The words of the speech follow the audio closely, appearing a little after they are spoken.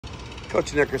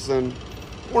Coach Nickerson,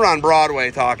 we're on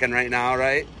Broadway talking right now,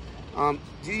 right?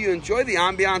 Do you enjoy the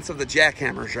ambiance of the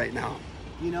Jackhammers right now?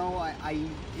 You know,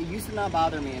 it used to not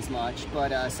bother me as much,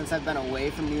 but since I've been away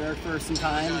from New York for some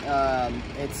time,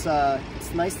 it's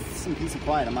nice, some peace and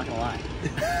quiet. I'm not gonna lie.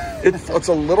 It's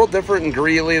a little different in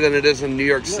Greeley than it is in New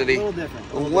York City. A little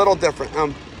different. A little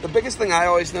different. The biggest thing I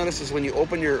always notice is when you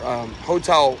open your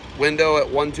hotel window at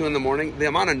 1, 2 in the morning, the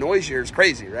amount of noise here is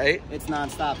crazy, right? It's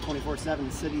nonstop, 24/7.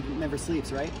 The city never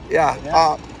sleeps, right?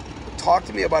 Yeah. Talk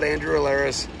to me about Andrew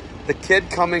Alirez, the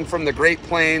kid coming from the Great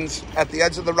Plains at the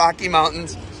edge of the Rocky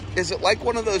Mountains. Is it like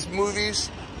one of those movies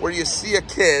where you see a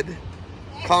kid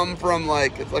come from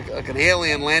like an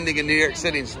alien landing in New York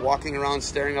City and just walking around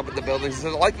staring up at the buildings? Is it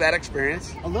like that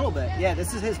experience? A little bit, yeah.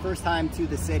 This is his first time to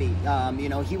the city. You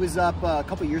know, he was up a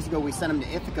couple years ago. We sent him to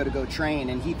Ithaca to go train,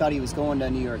 and he thought he was going to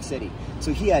New York City.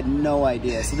 So he had no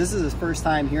idea. So this is his first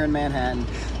time here in Manhattan.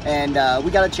 And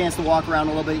we got a chance to walk around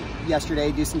a little bit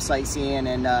yesterday, do some sightseeing,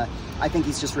 and I think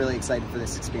he's just really excited for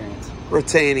this experience.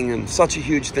 Retaining him, such a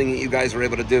huge thing that you guys were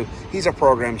able to do. He's a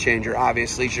program changer,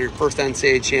 obviously. He's your first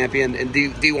NCAA champion in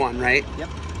D1, right? Yep.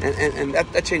 And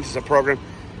that changes the program.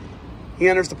 He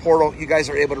enters the portal. You guys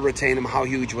are able to retain him. How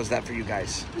huge was that for you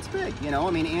guys? It's big, you know.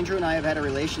 I mean, Andrew and I have had a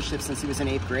relationship since he was in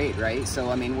 8th grade, right?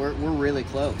 So, I mean, we're really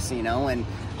close, you know, and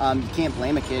you can't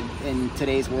blame a kid in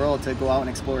today's world to go out and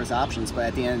explore his options. But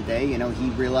at the end of the day, you know, he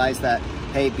realized that,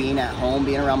 hey, being at home,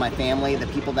 being around my family, the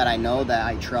people that I know, that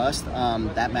I trust,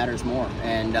 that matters more.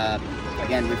 And,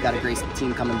 again, we've got a great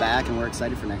team coming back, and we're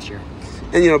excited for next year.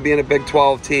 And, you know, being a Big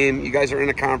 12 team, you guys are in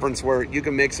a conference where you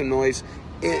can make some noise.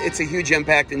 It's a huge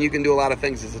impact, and you can do a lot of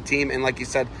things as a team. And like you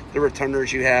said, the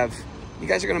returners you have, you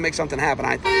guys are going to make something happen,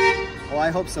 I think. Well, I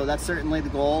hope so. That's certainly the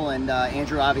goal, and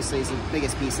Andrew obviously is the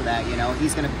biggest piece of that. You know,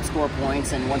 he's going to score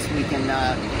points, and once we can,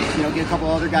 you know, get a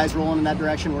couple other guys rolling in that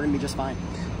direction, we're going to be just fine.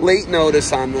 Late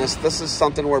notice on this. This is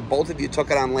something where both of you took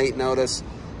it on late notice.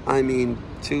 I mean,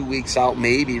 2 weeks out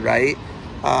maybe, right?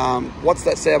 What's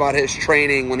that say about his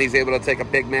training when he's able to take a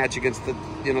big match against the,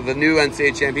 you know, the new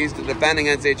NCAA champ? He's the defending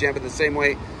NCAA champion the same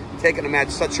way, taking a match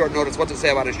such short notice. What's it say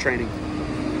about his training?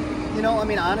 You know, I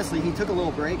mean, honestly, he took a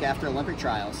little break after Olympic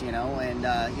trials, you know,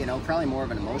 and, you know, probably more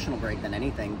of an emotional break than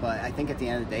anything. But I think at the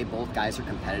end of the day, both guys are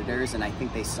competitors, and I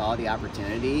think they saw the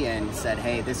opportunity and said,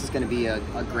 hey, this is going to be a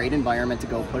great environment to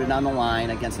go put it on the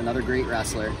line against another great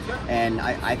wrestler. And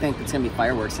I think it's going to be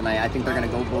fireworks, and I think they're going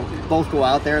to both go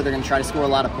out there. They're going to try to score a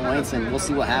lot of points, and we'll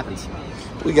see what happens.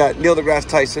 We got Neil deGrasse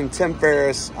Tyson, Tim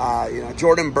Ferriss, you know,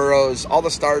 Jordan Burroughs, all the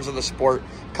stars of the sport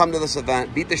come to this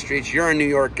event, beat the streets. You're a New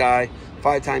York guy,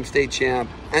 5-time state champ,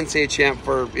 NCAA champ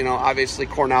for, you know, obviously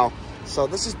Cornell. So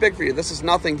this is big for you. This is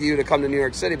nothing to you to come to New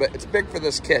York City, but it's big for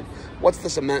this kid. What's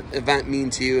this event mean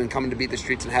to you and coming to beat the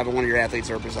streets and having one of your athletes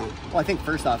represent? Well, I think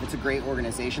first off, it's a great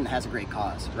organization that has a great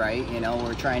cause, right? You know,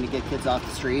 we're trying to get kids off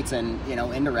the streets and, you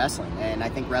know, into wrestling. And I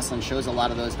think wrestling shows a lot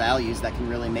of those values that can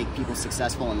really make people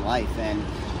successful in life. And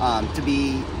to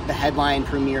be the headline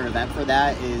premier event for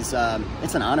that is,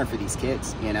 it's an honor for these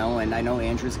kids, you know, and I know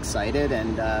Andrew's excited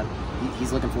and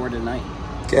he's looking forward to tonight.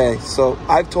 Okay, so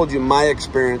I've told you my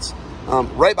experience.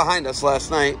 Right behind us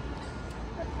last night,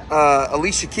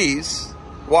 Alicia Keys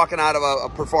walking out of a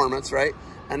performance, right?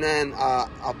 And then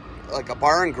like a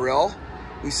bar and grill.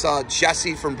 We saw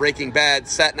Jesse from Breaking Bad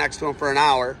sat next to him for an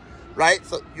hour, right?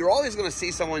 So you're always going to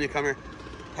see someone when you come here.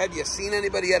 Have you seen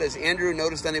anybody yet? Has Andrew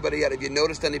noticed anybody yet? Have you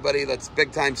noticed anybody that's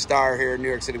big-time star here in New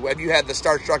York City? Have you had the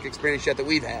starstruck experience yet that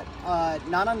we've had?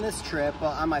 Not on this trip.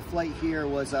 On my flight here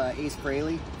was Ace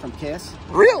Frehley from Kiss.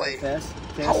 Really? Kiss.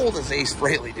 How old is Ace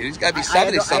Frehley, dude? He's got to be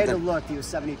 70-something. I had to look. He was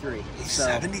 73. He's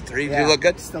 73? Yeah, do you look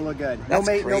good? Still look good. No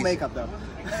makeup, though.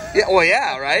 Yeah, well,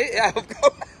 yeah, right? Yeah.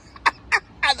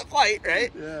 On the flight,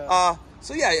 right? Yeah.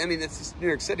 So, yeah, I mean, it's just New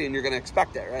York City, and you're going to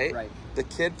expect that, right? Right. The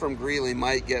kid from Greeley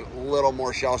might get a little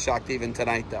more shell-shocked even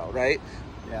tonight, though, right?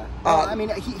 Yeah. I mean,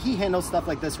 he handles stuff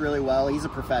like this really well. He's a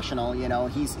professional, you know.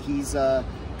 He's going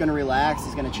to relax.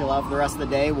 He's going to chill out for the rest of the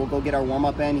day. We'll go get our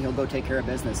warm-up in. He'll go take care of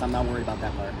business. I'm not worried about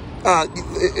that part.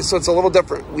 So it's a little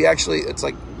different. We actually, it's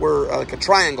like we're like a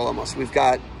triangle almost. We've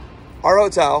got our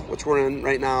hotel, which we're in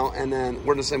right now, and then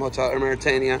we're in the same hotel in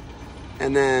Mauritania.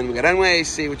 And then we got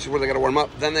NYC, which is where they got to warm up.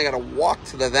 Then they got to walk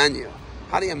to the venue.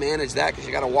 How do you manage that? Because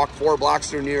you got to walk 4 blocks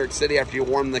through New York City after you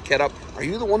warm the kid up. Are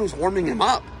you the one who's warming him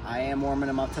up? I am warming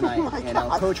him up tonight. Oh you know,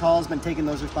 Coach Hall's been taking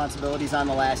those responsibilities on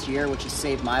the last year, which has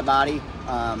saved my body.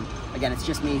 Again, it's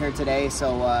just me here today,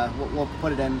 so we'll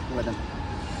put it in with him.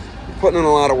 You're putting in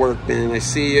a lot of work, man. I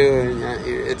see you. And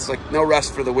it's like no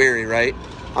rest for the weary, right?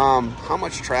 How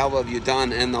much travel have you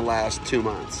done in the last 2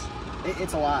 months?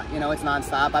 It's a lot. You know, it's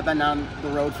nonstop. I've been on the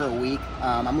road for a week.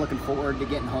 I'm looking forward to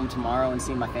getting home tomorrow and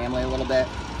seeing my family a little bit.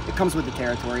 It comes with the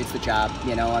territory. It's the job.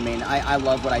 You know, I mean, I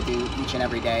love what I do each and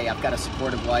every day. I've got a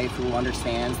supportive wife who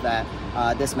understands that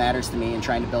this matters to me and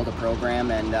trying to build a program.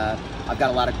 And I've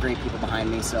got a lot of great people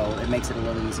behind me, so it makes it a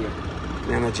little easier.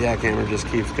 Man, the jackhammer just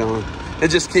keeps going. It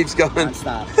just keeps going.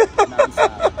 Nonstop.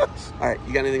 Nonstop. All right,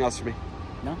 you got anything else for me?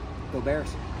 No? Go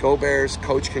Bears. Go Bears.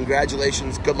 Coach,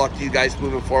 congratulations. Good luck to you guys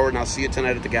moving forward, and I'll see you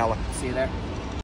tonight at the Gala. See you there.